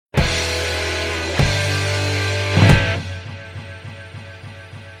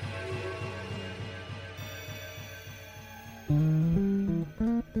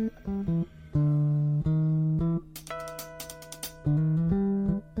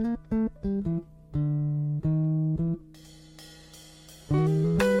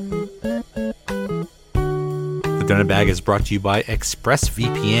Donut Bag is brought to you by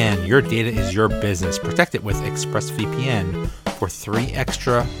ExpressVPN. Your data is your business. Protect it with ExpressVPN. For 3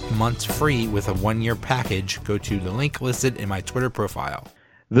 extra months free with a 1-year package, go to the link listed in my Twitter profile.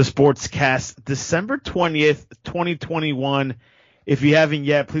 The Sportscast, December 20th, 2021. If you haven't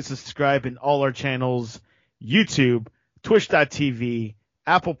yet, please subscribe in all our channels, YouTube, Twitch.tv,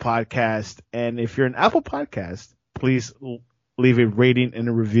 Apple Podcast. And if you're an Apple Podcast, please leave a rating and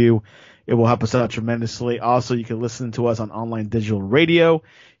a review. It will help us out tremendously. Also, you can listen to us on online digital radio.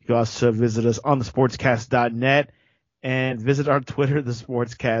 You can also visit us on thesportscast.net and visit our Twitter, The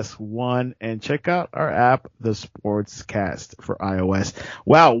Sportscast1, and check out our app, The Sportscast for iOS.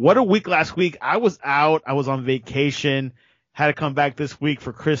 Wow, what a week last week. I was out. I was on vacation. Had to come back this week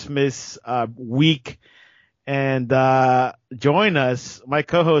for Christmas week. And join us, my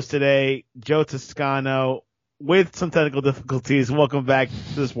co-host today, Joe Toscano, with some technical difficulties. Welcome back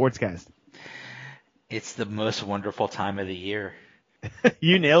to the Sportscast. It's the most wonderful time of the year.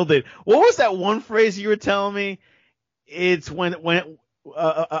 You nailed it. What was that one phrase you were telling me? It's when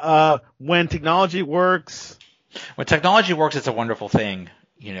technology works. When technology works, it's a wonderful thing.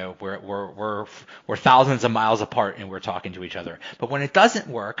 You know, we're thousands of miles apart and we're talking to each other. But when it doesn't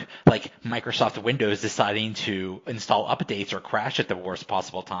work, like Microsoft Windows deciding to install updates or crash at the worst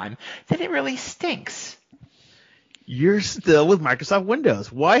possible time, then it really stinks. You're still with Microsoft Windows.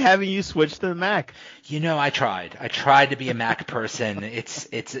 Why haven't you switched to the Mac? You know, I tried. I tried to be a Mac person.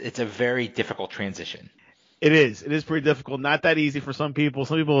 It's a very difficult transition. It is. It is pretty difficult. Not that easy for some people.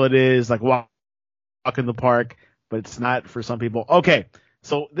 Some people it is like walk in the park, but it's not for some people. Okay.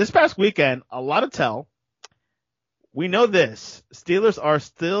 So this past weekend, a lot of tell. We know this. Steelers are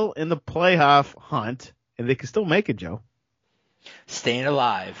still in the playoff hunt, and they can still make it, Joe. Staying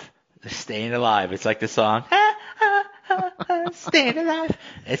alive. Staying alive. It's like the song. Staying alive.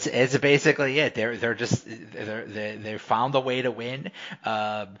 It's basically it. They found a way to win.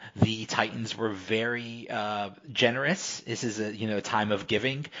 The Titans were very generous. This is a time of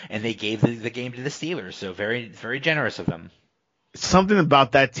giving, and they gave the game to the Steelers. So very, very generous of them. Something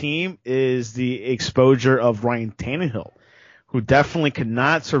about that team is the exposure of Ryan Tannehill, who definitely could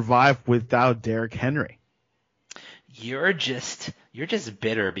not survive without Derrick Henry. You're just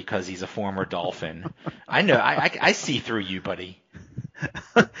bitter because he's a former Dolphin. I know. I see through you, buddy.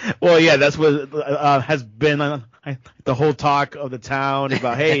 Well, yeah, that's what has been the whole talk of the town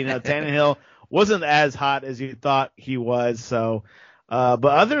about, hey, Tannehill wasn't as hot as you thought he was. So, but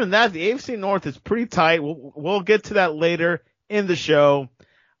other than that, the AFC North is pretty tight. We'll get to that later in the show.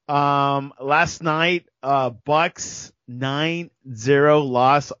 Last night, Bucks 9-0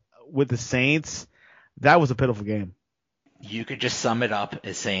 loss with the Saints. That was a pitiful game. You could just sum it up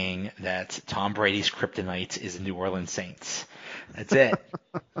as saying that Tom Brady's kryptonite is the New Orleans Saints. That's it.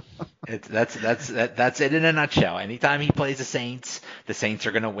 That's it in a nutshell. Anytime he plays the Saints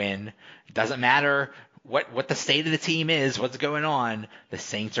are going to win. It doesn't matter what the state of the team is, what's going on. The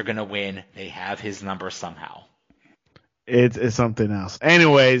Saints are going to win. They have his number somehow. It's something else.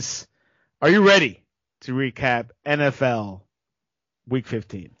 Anyways, are you ready to recap NFL Week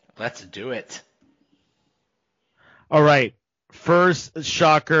 15? Let's do it. All right. First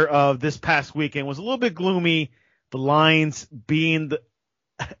shocker of this past weekend was a little bit gloomy. The Lions being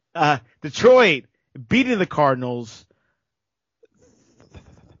Detroit beating the Cardinals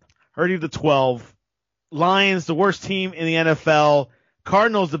 30-12. Lions, the worst team in the NFL.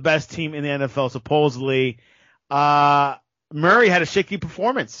 Cardinals, the best team in the NFL, supposedly. Murray had a shaky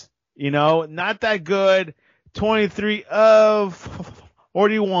performance. Not that good. 23 of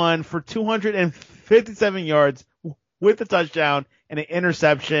 41 for 257 yards with a touchdown and an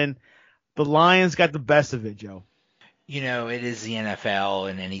interception. The Lions got the best of it, Joe. It is the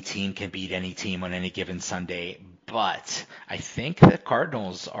NFL, and any team can beat any team on any given Sunday. But I think the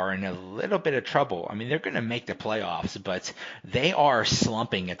Cardinals are in a little bit of trouble. I mean, they're going to make the playoffs, but they are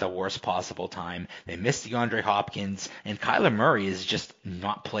slumping at the worst possible time. They missed DeAndre Hopkins, and Kyler Murray is just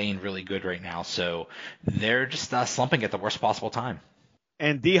not playing really good right now. So they're just slumping at the worst possible time.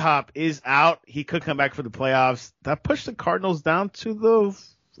 And D-Hop is out. He could come back for the playoffs. That pushed the Cardinals down to the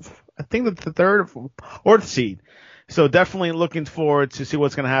 3rd or 4th seed. So definitely looking forward to see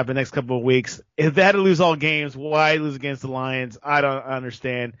what's going to happen next couple of weeks. If they had to lose all games, why lose against the Lions? I don't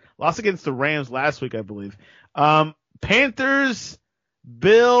understand. Lost against the Rams last week, I believe. Panthers,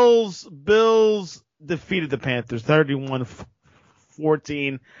 Bills defeated the Panthers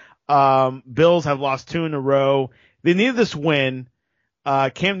 31-14. Bills have lost 2 in a row. They needed this win.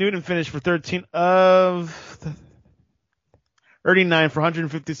 Cam Newton finished for 13 of 39 for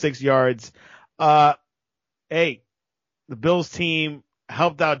 156 yards. Hey, the Bills team,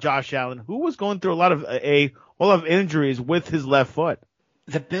 helped out Josh Allen, who was going through a lot of injuries with his left foot.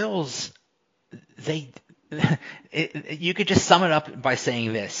 The Bills, you could just sum it up by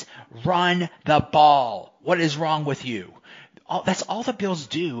saying this: run the ball. What is wrong with you? That's all the Bills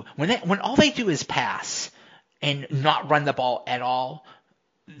do. When all they do is pass and not run the ball at all,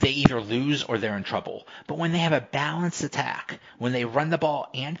 they either lose or they're in trouble. But when they have a balanced attack, when they run the ball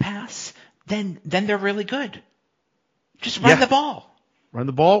and pass, then they're really good. Just run the ball. Run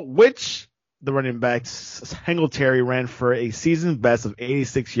the ball, which the running backs, Singletary ran for a season best of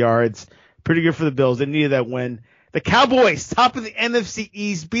 86 yards. Pretty good for the Bills. They needed that win. The Cowboys, top of the NFC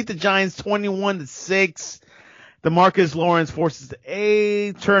East, beat the Giants 21-6. DeMarcus Lawrence forces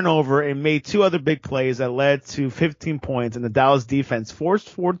a turnover and made two other big plays that led to 15 points, and the Dallas defense forced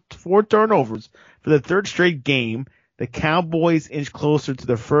four turnovers for the third straight game. The Cowboys inch closer to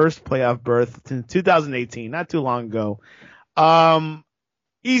their first playoff berth in 2018, not too long ago.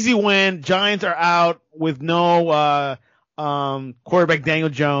 Easy win. Giants are out with no quarterback Daniel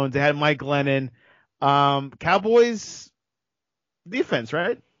Jones. They had Mike Glennon. Cowboys defense,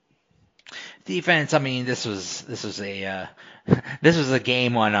 right? Defense. I mean, this was a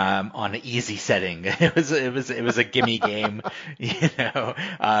game on an easy setting. It was a gimme game.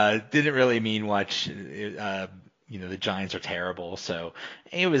 Didn't really mean much. The Giants are terrible, so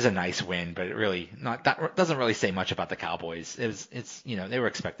it was a nice win, but it really doesn't really say much about the Cowboys. They were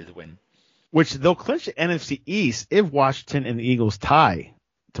expected to win. Which they'll clinch the NFC East if Washington and the Eagles tie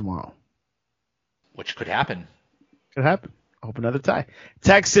tomorrow. Which could happen. Could happen. Hope another tie.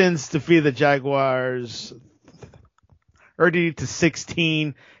 Texans defeated the Jaguars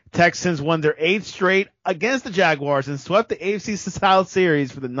 30-16. Texans won their 8th straight against the Jaguars and swept the AFC South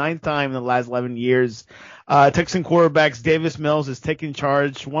Series for the 9th time in the last 11 years. Texan quarterbacks Davis Mills is taking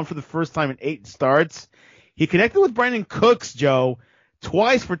charge, won for the first time in 8 starts. He connected with Brandon Cooks, Joe,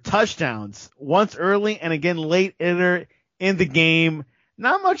 twice for touchdowns, once early and again late in the game.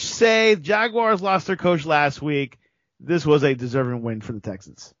 Not much to say. Jaguars lost their coach last week. This was a deserving win for the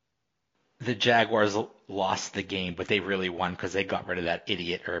Texans. The Jaguars lost the game, but they really won because they got rid of that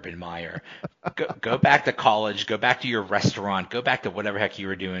idiot Urban Meyer. Go back to college. Go back to your restaurant. Go back to whatever heck you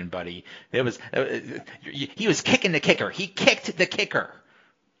were doing, buddy. He was kicking the kicker. He kicked the kicker.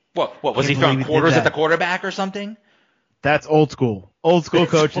 What was he throwing quarters at the quarterback or something? That's old school. Old school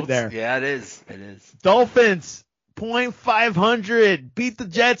coaching there. Yeah, it is. It is. Dolphins, .500, beat the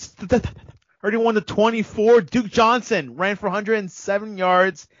Jets 31-24. Duke Johnson ran for 107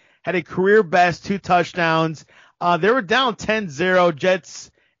 yards, had a career best 2 touchdowns. They were down 10-0.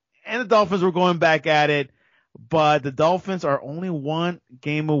 Jets and the Dolphins were going back at it, but the Dolphins are only 1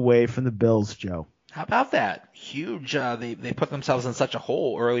 game away from the Bills, Joe. How about that? Huge. They put themselves in such a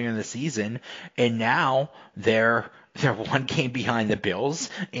hole earlier in the season, and now they're 1 game behind the Bills,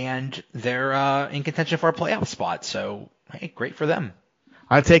 and they're in contention for a playoff spot. So, hey, great for them.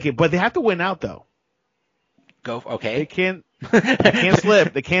 I take it, but they have to win out though. Okay. They can't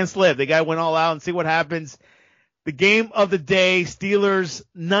slip. They can't slip. They got to win all out and see what happens. The game of the day: Steelers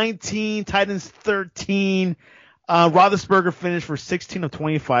 19, Titans 13. Roethlisberger finished for 16 of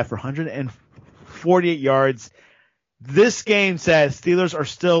 25 for 148 yards. This game says Steelers are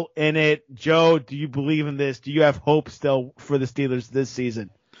still in it. Joe, do you believe in this? Do you have hope still for the Steelers this season?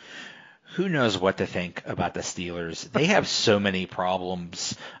 Who knows what to think about the Steelers? They have so many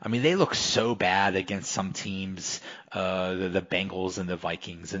problems. I mean, they look so bad against some teams, the Bengals and the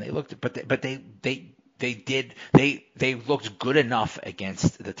Vikings, and they looked, but they looked good enough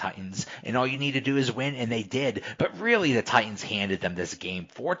against the Titans, and all you need to do is win, and they did. But really, the Titans handed them this game.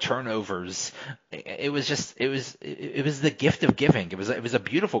 4 turnovers. It was the gift of giving. It was a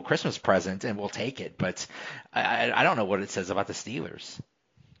beautiful Christmas present, and we'll take it. But I don't know what it says about the Steelers.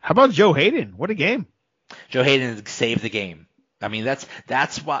 How about Joe Hayden? What a game. Joe Hayden saved the game. I mean,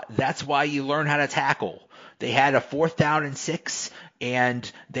 that's why you learn how to tackle. They had a 4th down and 6,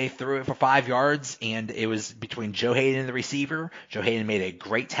 and they threw it for 5 yards, and it was between Joe Hayden and the receiver. Joe Hayden made a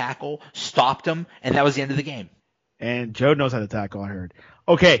great tackle, stopped him, and that was the end of the game. And Joe knows how to tackle, I heard.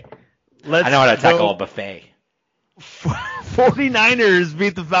 Okay, I know how to tackle a buffet. 49ers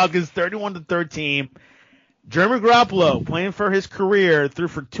beat the Falcons 31-13. Jeremy Garoppolo, playing for his career, threw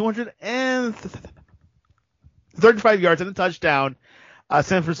for 235 yards and a touchdown.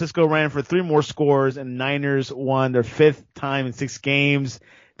 San Francisco ran for 3 more scores, and Niners won their 5th time in 6 games.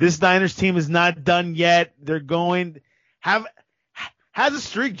 This Niners team is not done yet. They're has a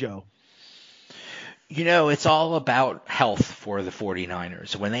streak, Joe. It's all about health for the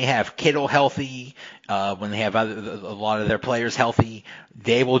 49ers. When they have Kittle healthy, when they have a lot of their players healthy,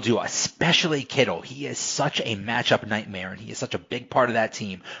 they will do, especially Kittle. He is such a matchup nightmare, and he is such a big part of that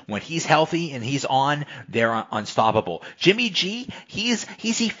team. When he's healthy and he's on, they're unstoppable. Jimmy G, he's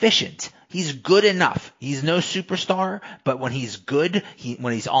efficient. He's good enough. He's no superstar, but when he's good,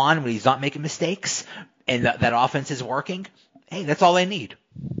 when he's on, when he's not making mistakes, and that offense is working, hey, that's all they need.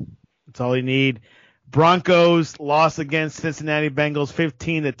 That's all they need. Broncos lost against Cincinnati Bengals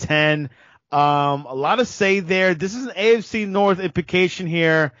 15-10. A lot to say there. This is an AFC North implication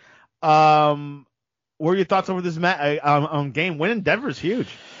here. What are your thoughts over this game? Winning Denver is huge.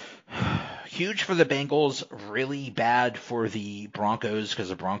 Huge for the Bengals, really bad for the Broncos because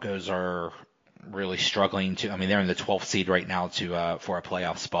the Broncos are really struggling to. I mean, they're in the 12th seed right now for a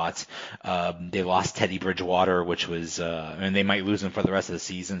playoff spot. They lost Teddy Bridgewater, which was, and they might lose him for the rest of the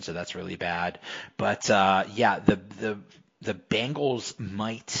season, so that's really bad. But the Bengals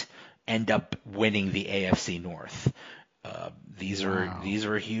might end up winning the AFC North. These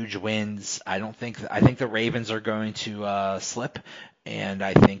are huge wins. I think the Ravens are going to slip, and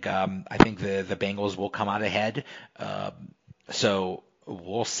I think the Bengals will come out ahead. So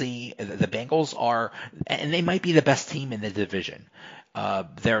we'll see. The Bengals are, and they might be the best team in the division.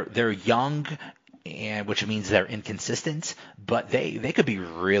 They're young, and which means they're inconsistent, but they could be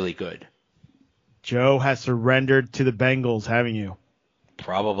really good. Joe has surrendered to the Bengals, haven't you?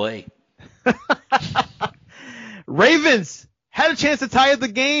 Probably. Ravens had a chance to tie up the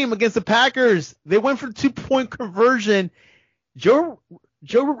game against the Packers. They went for 2-point conversion. Joe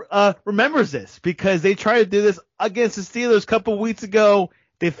remembers this because they tried to do this against the Steelers a couple weeks ago.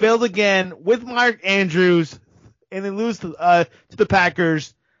 They failed again with Mark Andrews, and they lose to the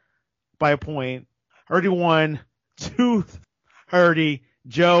Packers by a point. 31-30.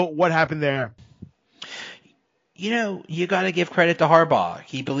 Joe, what happened there? You got to give credit to Harbaugh.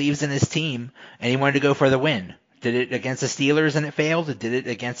 He believes in his team, and he wanted to go for the win. Did it against the Steelers, and it failed. Did it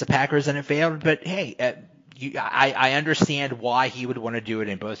against the Packers, and it failed. But, hey, I understand why he would want to do it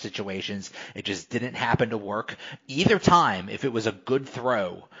in both situations. It just didn't happen to work. Either time, if it was a good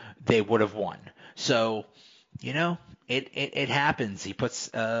throw, they would have won. So, it happens. He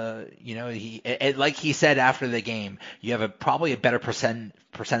puts, like he said after the game, you have probably a better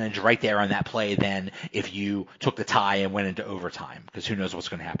percentage right there on that play than if you took the tie and went into overtime, because who knows what's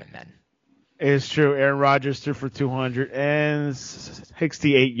going to happen then. It's true. Aaron Rodgers threw for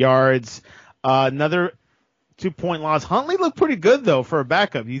 268 yards. Another 2-point loss. Huntley looked pretty good, though, for a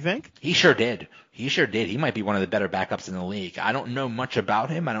backup, you think? He sure did. He might be one of the better backups in the league. I don't know much about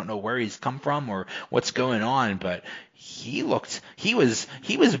him. I don't know where he's come from or what's going on, but he was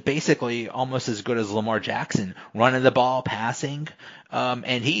basically almost as good as Lamar Jackson, running the ball, passing.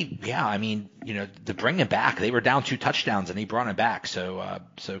 And to bring him back, they were down 2 touchdowns and he brought him back. So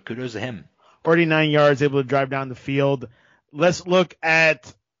kudos to him. 49 yards, able to drive down the field. Let's look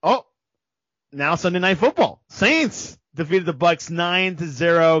at, now Sunday Night Football. Saints defeated the Bucs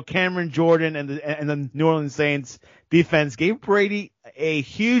 9-0. Cameron Jordan and the New Orleans Saints defense gave Brady a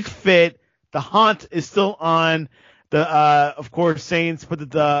huge fit. The hunt is still on. Of course, Saints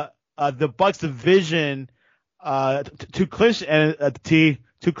put the Bucs division to clinch the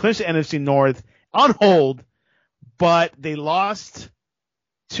NFC North on hold, but they lost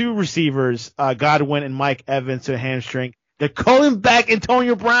 2 receivers, Godwin and Mike Evans, to a hamstring. They're calling back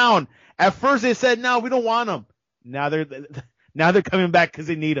Antonio Brown. At first they said, no, we don't want him. Now they're coming back because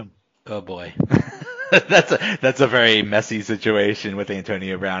they need him. Oh boy. That's a very messy situation with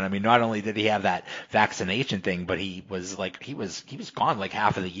Antonio Brown. I mean, not only did he have that vaccination thing, but he was gone like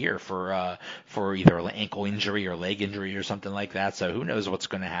half of the year for either an ankle injury or leg injury or something like that. So who knows what's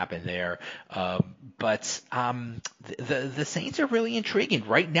going to happen there. But the Saints are really intriguing.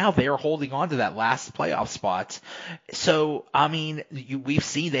 Right now they are holding on to that last playoff spot. So, I mean, we've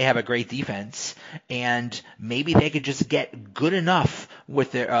seen they have a great defense, and maybe they could just get good enough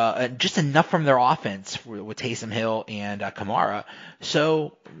with their just enough from their offense with Taysom Hill and Kamara.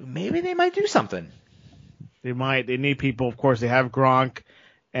 So maybe they might do something. They might. They need people. Of course, they have Gronk,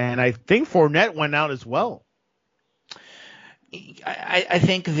 and I think Fournette went out as well. I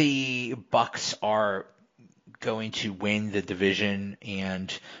think the Bucs are going to win the division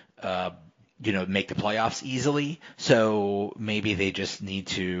and make the playoffs easily. So maybe they just need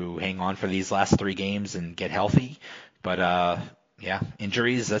to hang on for these last 3 games and get healthy. But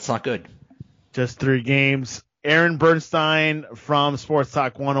injuries, that's not good. Just 3 games. Aaron Bernstein from Sports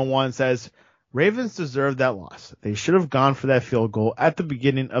Talk 101 says, Ravens deserve that loss. They should have gone for that field goal at the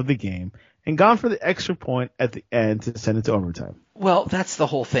beginning of the game and gone for the extra point at the end to send it to overtime. Well, that's the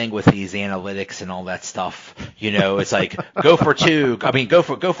whole thing with these analytics and all that stuff. It's like go for two. I mean, go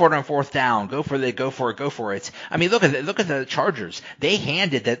for it on fourth down. Go for it. I mean, look at the Chargers. They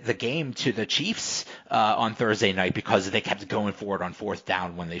handed the game to the Chiefs on Thursday night because they kept going for it on fourth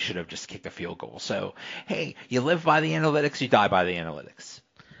down when they should have just kicked a field goal. So, hey, you live by the analytics, you die by the analytics.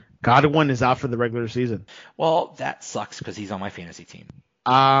 Godwin is out for the regular season. Well, that sucks because he's on my fantasy team.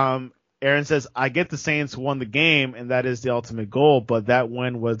 Aaron says, I get the Saints won the game, and that is the ultimate goal, but that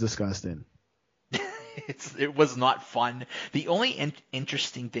win was disgusting. It was not fun. The only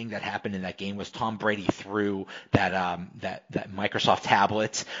interesting thing that happened in that game was Tom Brady threw that Microsoft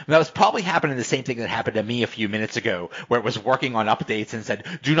tablet. That was probably happening the same thing that happened to me a few minutes ago, where it was working on updates and said,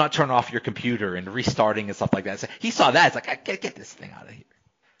 do not turn off your computer and restarting and stuff like that. So he saw that. It's like, get this thing out of here.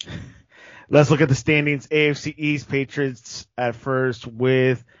 Let's look at the standings. AFC East, Patriots at first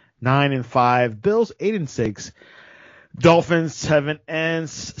with 9-5, Bills 8-6, Dolphins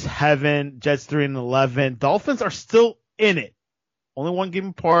 7-7, Jets 3-11. Dolphins are still in it, only one game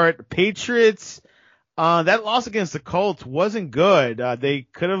apart. Patriots, that loss against the Colts wasn't good. They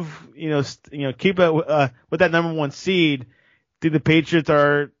could have, keep it with that number one seed. Think the Patriots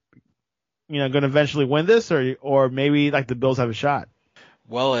are, going to eventually win this, or maybe like the Bills have a shot?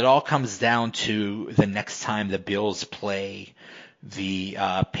 Well, it all comes down to the next time the Bills play the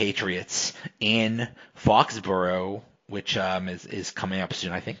Patriots in Foxborough, which is coming up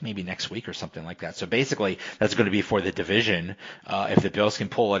soon. I think maybe next week or something like that. So basically, that's going to be for the division. If the Bills can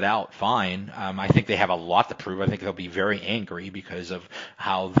pull it out, fine. I think they have a lot to prove. I think they'll be very angry because of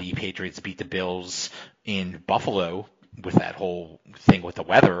how the Patriots beat the Bills in Buffalo with that whole thing with the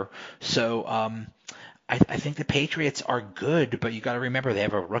weather. So I think the Patriots are good, but you got to remember they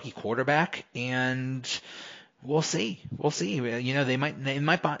have a rookie quarterback, and we'll see. They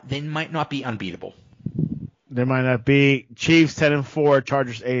might not be unbeatable. There might not be. Chiefs 10-4,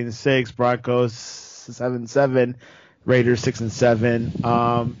 Chargers 8-6, Broncos 7-7, Raiders 6-7.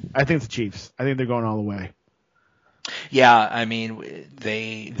 I think it's the Chiefs. I think they're going all the way. Yeah, I mean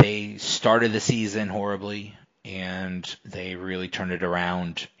they started the season horribly, and they really turned it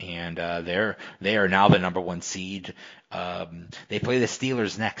around, and they are now the number one seed. They play the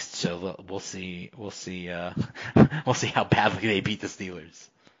Steelers next, so we'll see how badly they beat the Steelers.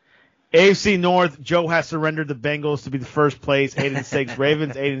 AFC North, Joe has surrendered the Bengals to be the first place, 8-6,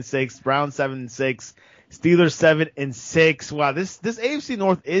 Ravens 8-6, Browns 7-6, Steelers 7-6. Wow, this AFC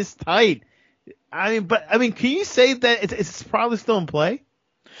North is tight. I mean, can you say that it's probably still in play?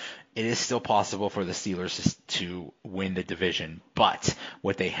 It is still possible for the Steelers to win the division, but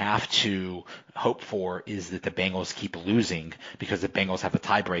what they have to hope for is that the Bengals keep losing, because the Bengals have a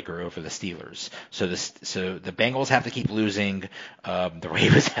tiebreaker over the Steelers. So the Bengals have to keep losing, the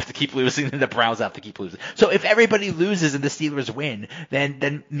Ravens have to keep losing, and the Browns have to keep losing. So if everybody loses and the Steelers win,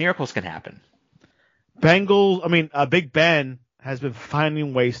 then miracles can happen. Big Ben has been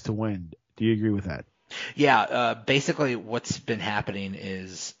finding ways to win. Do you agree with that? Yeah, basically what's been happening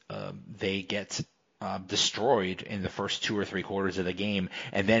is they get destroyed in the first 2 or 3 quarters of the game,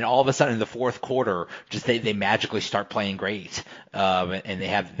 and then all of a sudden in the fourth quarter, just they magically start playing great, and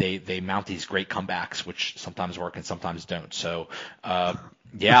they mount these great comebacks, which sometimes work and sometimes don't. So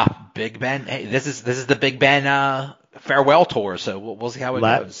yeah, Big Ben. Hey, this is the Big Ben farewell tour. So we'll see how it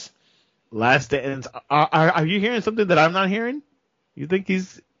goes. Last dance. Are you hearing something that I'm not hearing? You think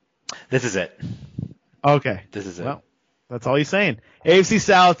he's? This is it. Okay. This is it. Well, that's all he's saying. AFC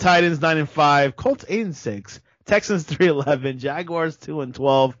South, Titans 9-5, Colts 8-6, Texans 3-11, Jaguars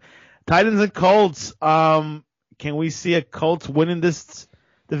 2-12, Titans and Colts. Can we see a Colts winning this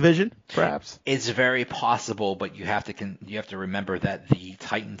division, perhaps? It's very possible, but you have to remember that the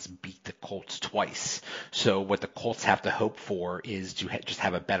Titans beat the Colts twice. So what the Colts have to hope for is to just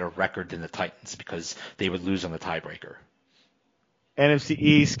have a better record than the Titans, because they would lose on the tiebreaker. NFC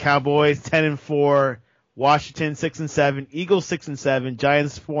East, Cowboys 10-4. Washington 6-7, Eagles 6-7,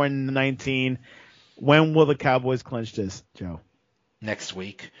 Giants 4-19. When will the Cowboys clinch this, Joe? Next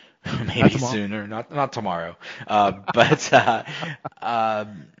week, maybe sooner. Not tomorrow. Yeah,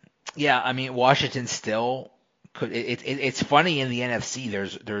 I mean, Washington still could. It's funny in the NFC.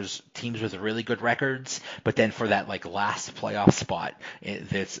 There's teams with really good records, but then for that last playoff spot,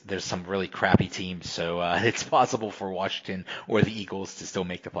 there's some really crappy teams. So it's possible for Washington or the Eagles to still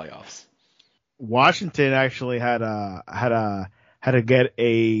make the playoffs. Washington actually had to get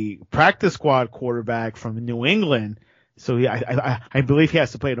a practice squad quarterback from New England, so I believe he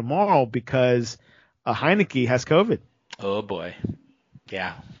has to play tomorrow because Heineke has COVID. Oh boy,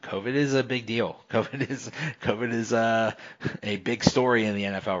 yeah, COVID is a big deal. COVID is a big story in the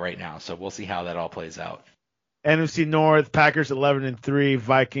NFL right now. So we'll see how that all plays out. NFC North, Packers 11-3,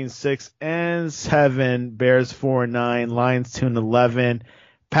 Vikings 6-7, Bears 4-9, Lions 2-11.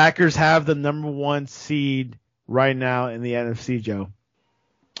 Packers have the number 1 seed right now in the NFC, Joe.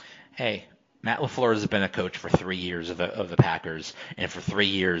 Hey, Matt LaFleur has been a coach for 3 years of the Packers, and for 3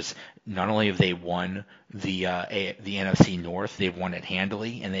 years, not only have they won the NFC North, they've won it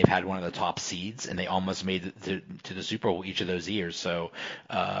handily, and they've had one of the top seeds, and they almost made it to the Super Bowl each of those years. So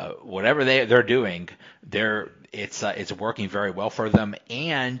whatever they're doing, it's working very well for them,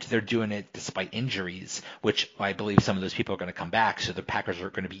 and they're doing it despite injuries, which I believe some of those people are going to come back. So the Packers are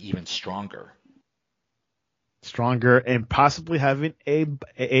going to be even stronger. Stronger and possibly having a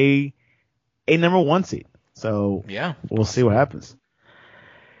number 1 seed. So yeah, we'll see what happens.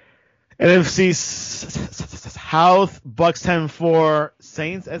 NFC South, Bucks 10-4,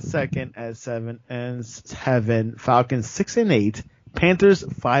 Saints at 2nd at 7-7, Falcons 6-8, Panthers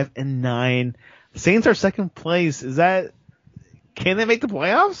 5-9. Saints are 2nd place. Can they make the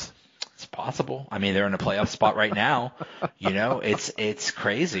playoffs? It's possible. I mean, they're in a playoff spot right now. It's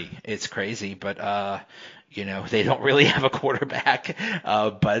crazy. It's crazy, but they don't really have a quarterback.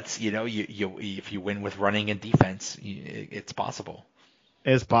 But if you win with running and defense, it's possible.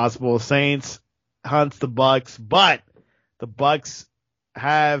 It's possible. Saints hunts the Bucks, but the Bucks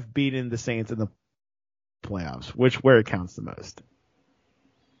have beaten the Saints in the playoffs, where it counts the most.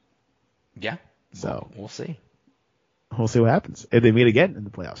 Yeah. So we'll see. We'll see what happens if they meet again in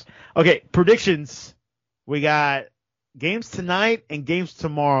the playoffs. Okay, predictions. We got games tonight and games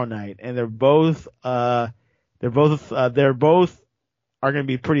tomorrow night, and they're both are going to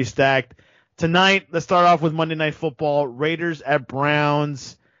be pretty stacked. Tonight, let's start off with Monday Night Football. Raiders at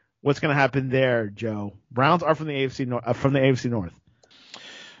Browns. What's going to happen there, Joe? Browns are from the AFC North.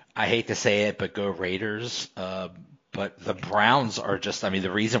 I hate to say it, but go Raiders. But the Browns are just. I mean, the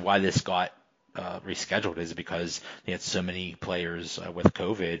reason why this got rescheduled is because they had so many players with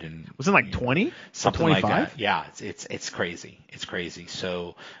COVID, and was it like 20, something 25? like that? Yeah, it's crazy. It's crazy.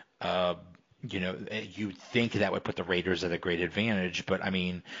 So. You'd think that would put the Raiders at a great advantage, but I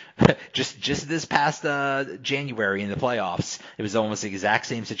mean, just this past January in the playoffs, it was almost the exact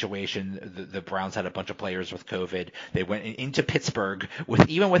same situation. The Browns had a bunch of players with COVID. They went into Pittsburgh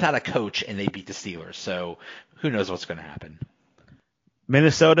even without a coach, and they beat the Steelers. So who knows what's going to happen?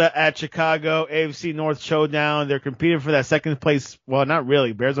 Minnesota at Chicago, AFC North showdown. They're competing for that 2nd place. Well, not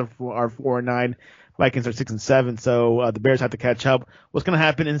really. Bears are 4-9. Vikings are 6-7, so the Bears have to catch up. What's going to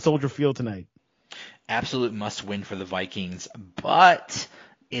happen in Soldier Field tonight? Absolute must win for the Vikings, but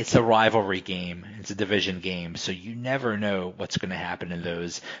it's a rivalry game. It's a division game, so you never know what's going to happen in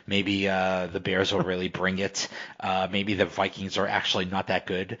those. Maybe the Bears will really bring it. Maybe the Vikings are actually not that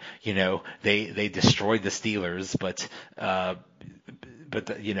good. They destroyed the Steelers, but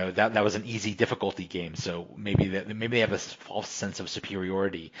that was an easy difficulty game. So maybe they have a false sense of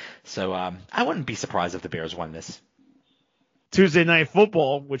superiority. So I wouldn't be surprised if the Bears won this. Tuesday Night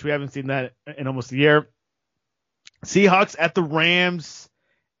Football, which we haven't seen that in almost a year. Seahawks at the Rams,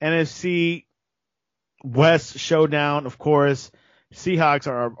 NFC West showdown. Of course, Seahawks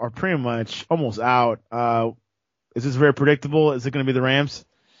are pretty much almost out. Is this very predictable? Is it going to be the Rams?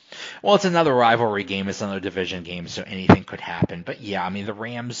 Well, it's another rivalry game. It's another division game, so anything could happen. But, yeah, I mean, the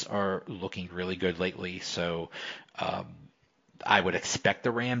Rams are looking really good lately, so I would expect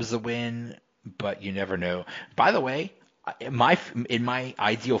the Rams to win, but you never know. By the way, in my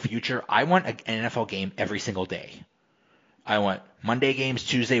ideal future, I want an NFL game every single day. I want Monday games,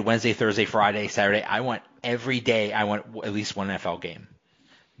 Tuesday, Wednesday, Thursday, Friday, Saturday. I want every day I want at least one NFL game.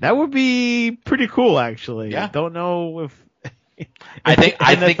 That would be pretty cool, actually. Yeah. Don't know if I think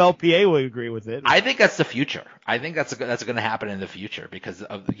NFLPA would agree with it. I think that's the future. I think that's going to happen in the future because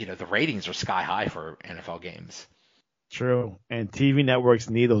of the ratings are sky high for NFL games. True, and TV networks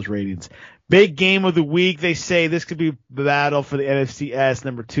need those ratings. Big game of the week. They say this could be the battle for the NFCS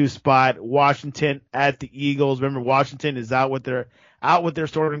number 2 spot. Washington at the Eagles. Remember, Washington is out with their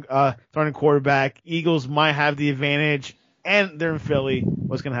starting quarterback. Eagles might have the advantage, and they're in Philly.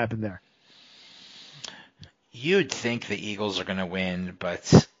 What's going to happen there? You'd think the Eagles are going to win,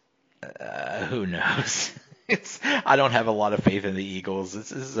 but who knows? I don't have a lot of faith in the Eagles.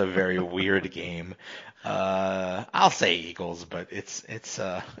 This is a very weird game. I'll say Eagles, but it's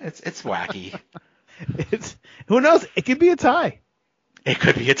wacky. Who knows? It could be a tie. It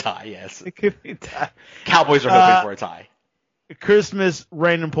could be a tie. Yes, it could be a tie. Cowboys are hoping for a tie. Christmas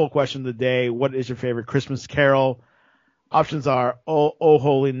random poll question of the day: what is your favorite Christmas carol? Options are "Oh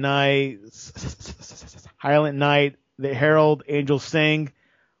Holy Night," "Silent Night," "The Herald Angels Sing,"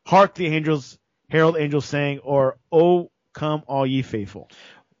 "Hark the Angels Herald Angels Sing," or "Oh Come All Ye Faithful."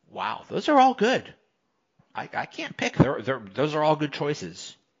 Wow, those are all good. I can't pick. Those are all good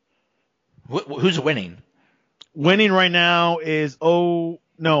choices. Who's winning? Winning right now is Hark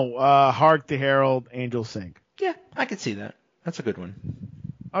the Herald, Angels Sing. Yeah, I could see that. That's a good one.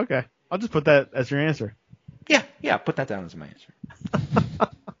 Okay, I'll just put that as your answer. Yeah, put that down as my answer.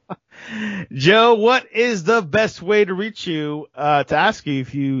 Joe, what is the best way to reach you to ask you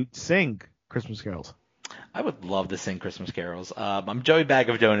if you sing Christmas carols? I would love to sing Christmas carols. I'm Joey Bag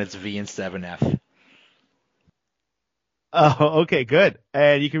of Donuts, V and 7F. Oh, okay, good.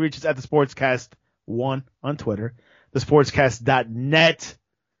 And you can reach us at the Sportscast1 on Twitter, thesportscast.net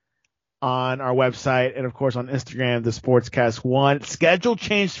on our website, and of course on Instagram, the Sportscast1. Schedule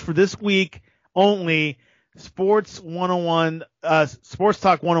changed for this week only. Sports 101, Sports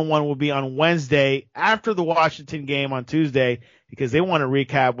Talk 101 will be on Wednesday after the Washington game on Tuesday because they want to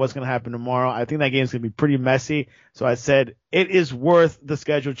recap what's going to happen tomorrow. I think that game's going to be pretty messy. So I said it is worth the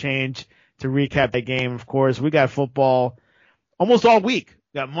schedule change to recap that game. Of course, we got football almost all week.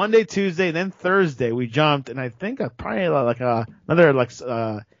 We got Monday, Tuesday, then Thursday. We jumped, and I think probably another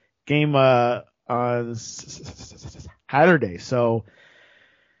game on Saturday. So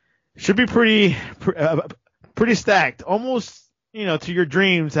should be pretty stacked. Almost, to your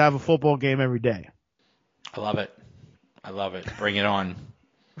dreams to have a football game every day. I love it. Bring it on.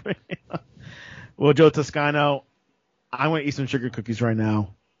 Well, Joe Toscano, I'm going to eat some sugar cookies right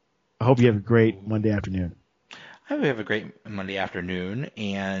now. I hope you have a great Monday afternoon. I hope you have a great Monday afternoon,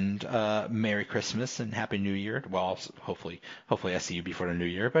 and Merry Christmas and Happy New Year. Well, hopefully I see you before the New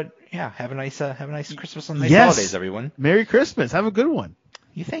Year. But yeah, have a nice Christmas and nice holidays, everyone. Merry Christmas. Have a good one.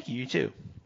 Thank you. You too.